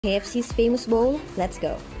KFC's Famous Bowl, let's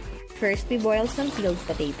go. First, we boil some peeled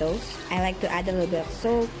potatoes. I like to add a little bit of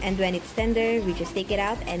salt, and when it's tender, we just take it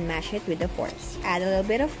out and mash it with the forks. Add a little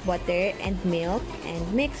bit of butter and milk and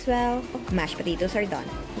mix well. Mashed potatoes are done.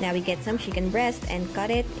 Now we get some chicken breast and cut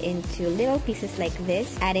it into little pieces like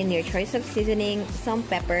this. Add in your choice of seasoning, some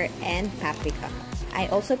pepper and paprika. I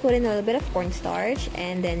also put in a little bit of cornstarch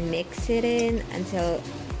and then mix it in until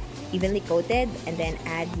evenly coated, and then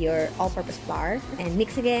add your all-purpose flour and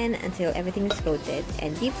mix again until everything is coated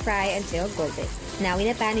and deep fry until golden. Now in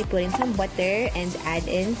a pan, we put in some butter and add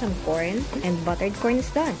in some corn, and buttered corn is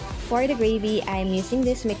done. For the gravy, I'm using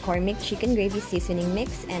this McCormick chicken gravy seasoning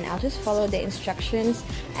mix, and I'll just follow the instructions,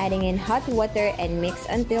 adding in hot water and mix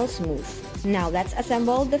until smooth. Now let's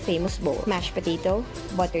assemble the famous bowl. Mashed potato,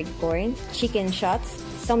 buttered corn, chicken shots,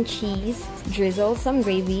 some cheese, drizzle some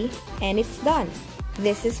gravy, and it's done.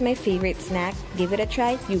 This is my favorite snack. Give it a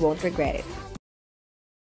try, you won't regret it.